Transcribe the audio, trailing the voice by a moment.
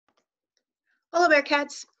Hello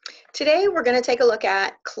Bearcats. Today we're going to take a look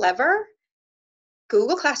at Clever,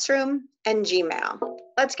 Google Classroom, and Gmail.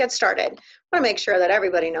 Let's get started. I want to make sure that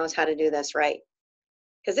everybody knows how to do this right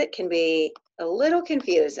because it can be a little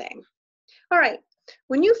confusing. All right,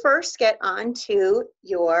 when you first get onto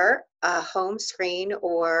your home screen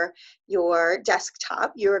or your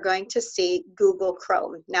desktop, you're going to see Google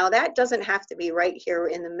Chrome. Now that doesn't have to be right here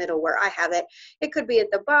in the middle where I have it. It could be at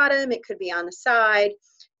the bottom, it could be on the side,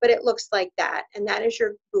 but it looks like that, and that is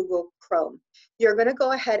your Google Chrome. You're going to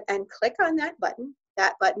go ahead and click on that button.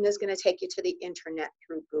 That button is going to take you to the internet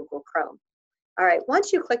through Google Chrome. All right,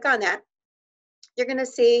 once you click on that, you're going to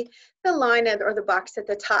see the line or the box at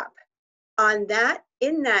the top. On that,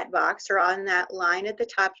 in that box or on that line at the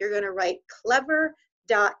top, you're going to write clever.com.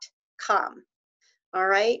 All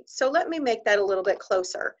right, so let me make that a little bit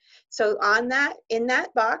closer. So on that, in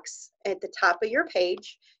that box at the top of your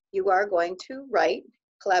page, you are going to write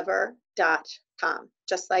clever.com,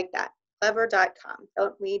 just like that, clever.com.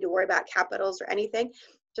 Don't need to worry about capitals or anything.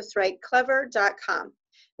 Just write clever.com.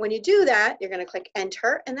 When you do that, you're going to click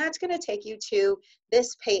enter, and that's going to take you to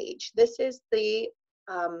this page. This is the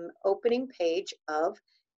opening page of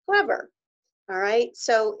Clever. All right,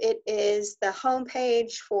 so it is the home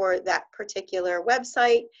page for that particular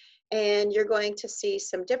website, and you're going to see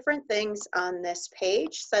some different things on this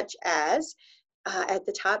page, such as at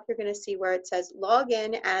the top, you're going to see where it says log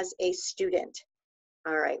in as a student.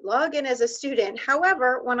 All right, log in as a student.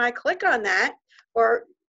 However, when I click on that or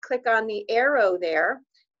click on the arrow there,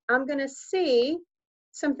 I'm going to see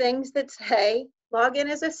some things that say log in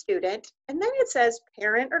as a student, and then it says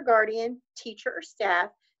parent or guardian, teacher or staff,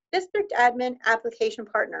 district admin, application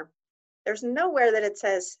partner. There's nowhere that it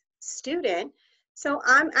says student, so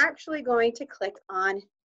I'm actually going to click on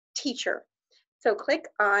teacher. So click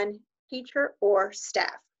on teacher or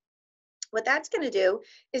staff. What that's going to do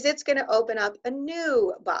is it's going to open up a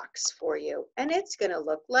new box for you, and it's going to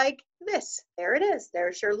look like this. There it is.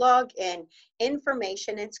 There's your login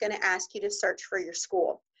information. It's going to ask you to search for your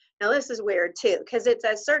school. Now this is weird too, because it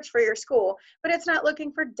says search for your school, but it's not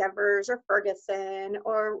looking for Devers or Ferguson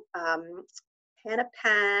or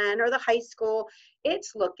Hannah-Penn or the high school.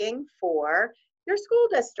 It's looking for your school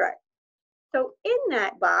district. So in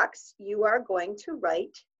that box, you are going to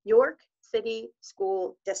write York City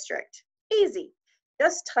School District. Easy.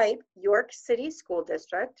 Just type York City School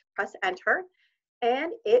District, press enter,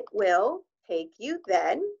 and it will take you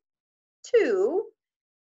then to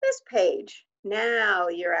this page. Now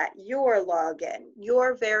you're at your login,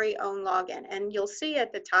 your very own login, and you'll see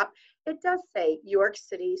at the top, it does say York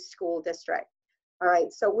City School District. All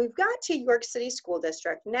right, so we've got to York City School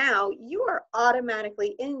District. Now you are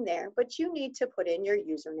automatically in there, but you need to put in your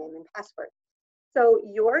username and password. So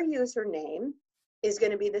your username is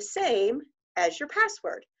going to be the same as your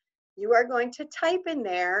password. You are going to type in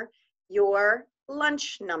there your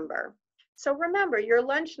lunch number. So remember, your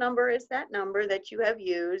lunch number is that number that you have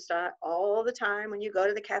used all the time when you go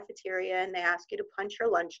to the cafeteria and they ask you to punch your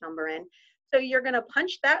lunch number in. So you're going to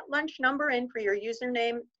punch that lunch number in for your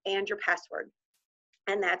username and your password.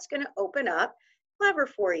 And that's going to open up Clever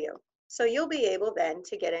for you. So you'll be able then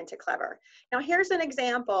to get into Clever. Now here's an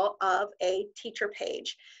example of a teacher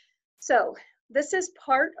page. So this is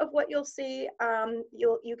part of what you'll see,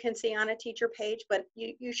 you can see on a teacher page, but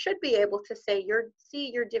you should be able to see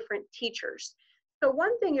your different teachers. So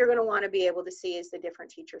one thing you're going to want to be able to see is the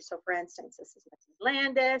different teachers. So for instance, this is Mrs.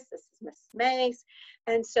 Landis, this is Mrs. Mace,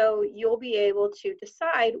 and so you'll be able to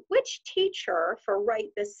decide which teacher for right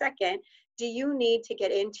this second do you need to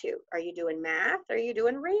get into. Are you doing math? Are you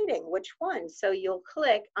doing reading? Which one? So you'll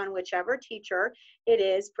click on whichever teacher it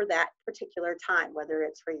is for that particular time, whether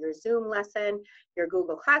it's for your Zoom lesson, your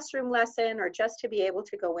Google Classroom lesson, or just to be able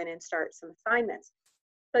to go in and start some assignments.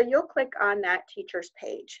 So you'll click on that teacher's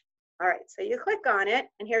page. All right, so you click on it,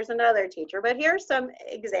 and here's another teacher, but here's some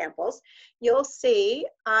examples. You'll see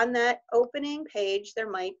on that opening page, there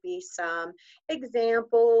might be some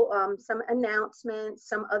example, some announcements,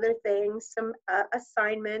 some other things, some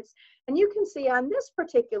assignments, and you can see on this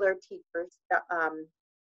particular teacher's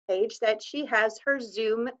page that she has her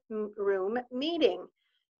Zoom room meeting.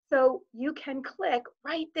 So you can click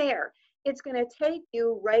right there. It's going to take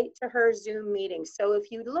you right to her Zoom meeting. So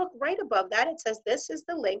if you look right above that, it says this is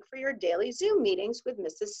the link for your daily Zoom meetings with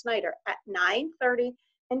Mrs. Snyder at 9:30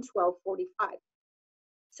 and 12:45.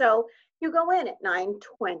 So you go in at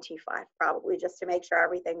 9:25 probably just to make sure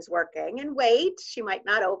everything's working and wait. She might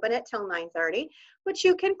not open it till 9:30, but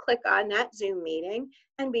you can click on that Zoom meeting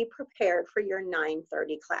and be prepared for your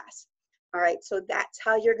 9:30 class. All right, so that's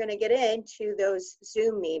how you're going to get into those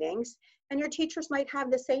Zoom meetings. And your teachers might have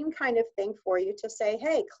the same kind of thing for you to say,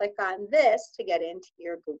 hey, click on this to get into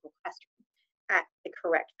your Google Classroom at the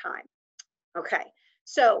correct time. Okay,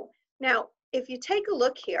 so now if you take a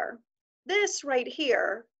look here, this right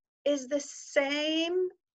here is the same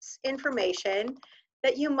information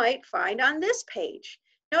that you might find on this page.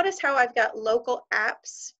 Notice how I've got local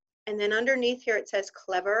apps, and then underneath here it says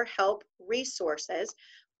Clever Help Resources.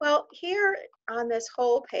 Well, here on this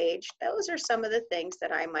whole page, those are some of the things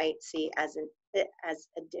that I might see as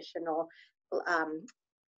additional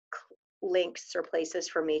links or places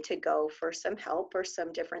for me to go for some help or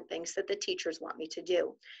some different things that the teachers want me to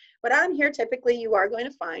do. But on here, typically you are going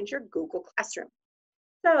to find your Google Classroom.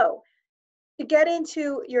 So to get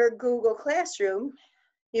into your Google Classroom,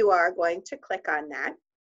 you are going to click on that,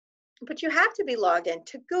 but you have to be logged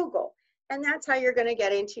into Google, and that's how you're going to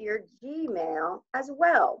get into your Gmail as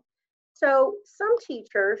well. So some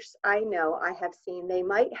teachers I know I have seen, they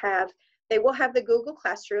will have the Google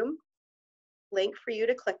Classroom link for you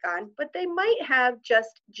to click on, but they might have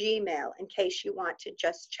just Gmail in case you want to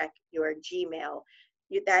just check your Gmail,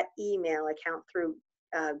 that email account through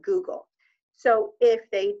Google. So if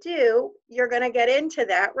they do, you're going to get into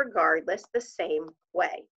that regardless the same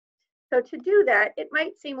way. So to do that, it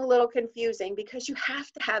might seem a little confusing because you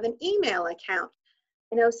have to have an email account.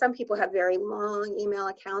 I know some people have very long email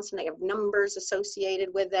accounts and they have numbers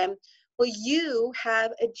associated with them. Well, you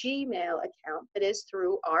have a Gmail account that is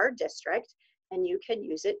through our district, and you can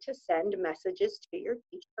use it to send messages to your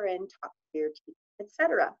teacher and talk to your teacher,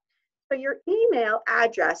 etc. So your email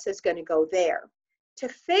address is going to go there. To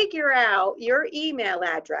figure out your email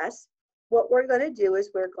address, what we're going to do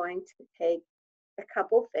is we're going to take a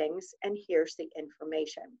couple things, and here's the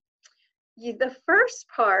information. The first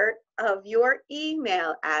part of your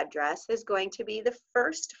email address is going to be the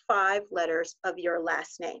first 5 letters of your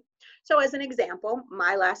last name. So as an example,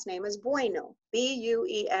 my last name is Bueno,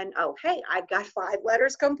 B-U-E-N-O. Hey, I've got 5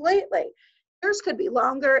 letters completely. Yours could be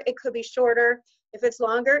longer, it could be shorter. If it's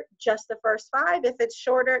longer, just the first 5. If it's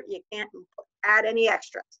shorter, you can't add any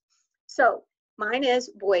extras. So mine is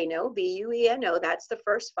Bueno, B-U-E-N-O, that's the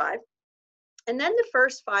first 5. And then the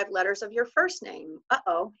first 5 letters of your first name.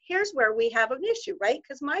 Here's where we have an issue, right?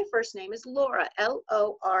 Because my first name is Lora,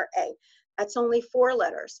 L-O-R-A. That's only 4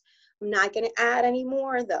 letters. I'm not going to add any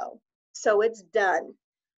more though. So it's done.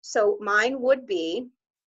 So mine would be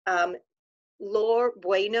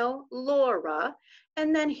Bueno, Lora.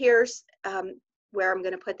 And then here's where I'm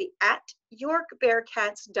going to put the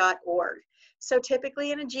 @yorkbearcats.org. So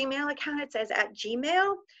typically in a Gmail account, it says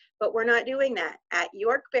 @Gmail. But we're not doing that.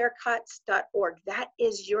 @yorkbearcats.org. That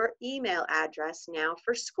is your email address now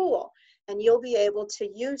for school. And you'll be able to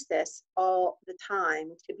use this all the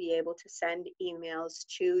time to be able to send emails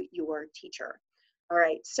to your teacher. All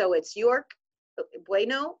right, so it's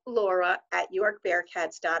Bueno Lora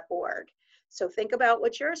 @yorkbearcats.org. So think about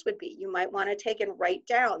what yours would be. You might want to take and write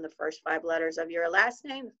down the first 5 letters of your last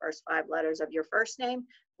name, the first 5 letters of your first name,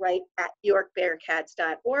 right,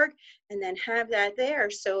 @yorkbearcats.org, and then have that there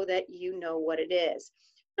so that you know what it is.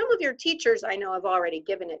 Some of your teachers I know have already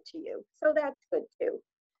given it to you, so that's good too.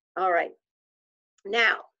 All right.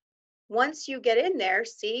 Now, once you get in there,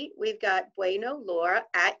 see, we've got Bueno Lora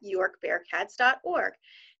 @yorkbearcats.org.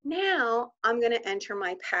 Now I'm going to enter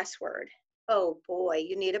my password. Oh boy,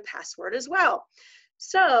 you need a password as well.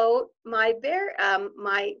 So my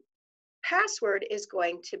password is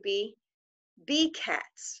going to be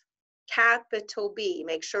BCATS, capital B.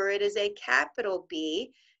 Make sure it is a capital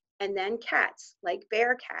B, and then cats, like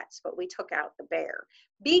bear cats, but we took out the bear.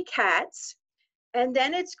 BCATS, and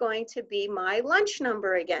then it's going to be my lunch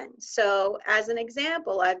number again. So as an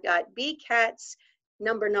example, I've got BCATS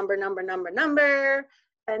number, and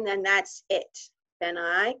then that's it. Then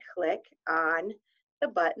I click on the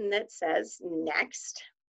button that says next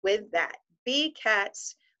with that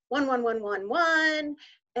BCATS 11111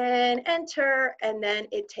 and enter, and then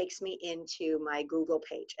it takes me into my Google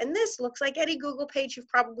page. And this looks like any Google page you've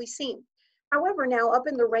probably seen. However, now up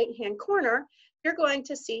in the right-hand corner, you're going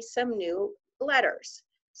to see some new letters,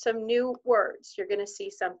 some new words. You're going to see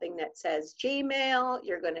something that says Gmail.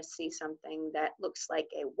 You're going to see something that looks like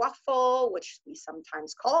a waffle, which we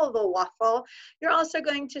sometimes call the waffle. You're also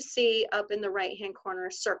going to see up in the right-hand corner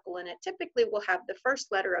a circle, and it typically will have the first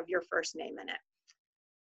letter of your first name in it.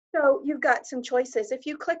 So you've got some choices. If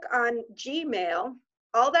you click on Gmail,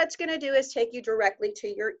 all that's going to do is take you directly to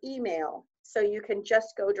your email. So you can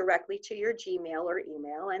just go directly to your Gmail or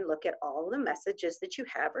email and look at all the messages that you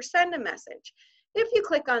have or send a message. If you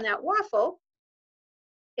click on that waffle,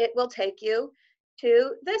 it will take you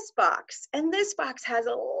to this box. And this box has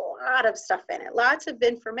a lot lot of stuff in it, lots of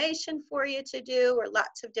information for you to do, or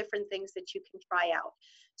lots of different things that you can try out.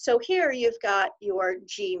 So here you've got your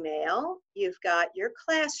Gmail, you've got your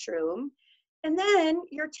classroom, and then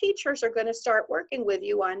your teachers are going to start working with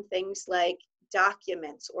you on things like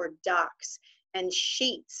documents or docs and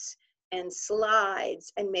sheets and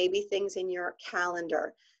slides and maybe things in your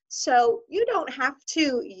calendar. So you don't have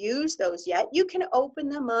to use those yet. You can open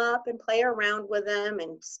them up and play around with them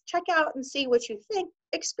and check out and see what you think,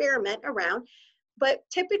 experiment around. But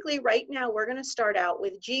typically right now, we're going to start out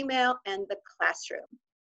with Gmail and the classroom.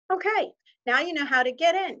 Okay, now you know how to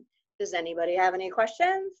get in. Does anybody have any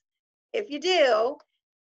questions? If you do,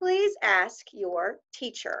 please ask your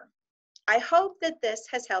teacher. I hope that this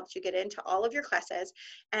has helped you get into all of your classes,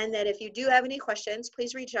 and that if you do have any questions,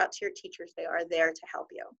 please reach out to your teachers. They are there to help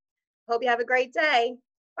you. Hope you have a great day.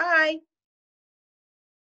 Bye.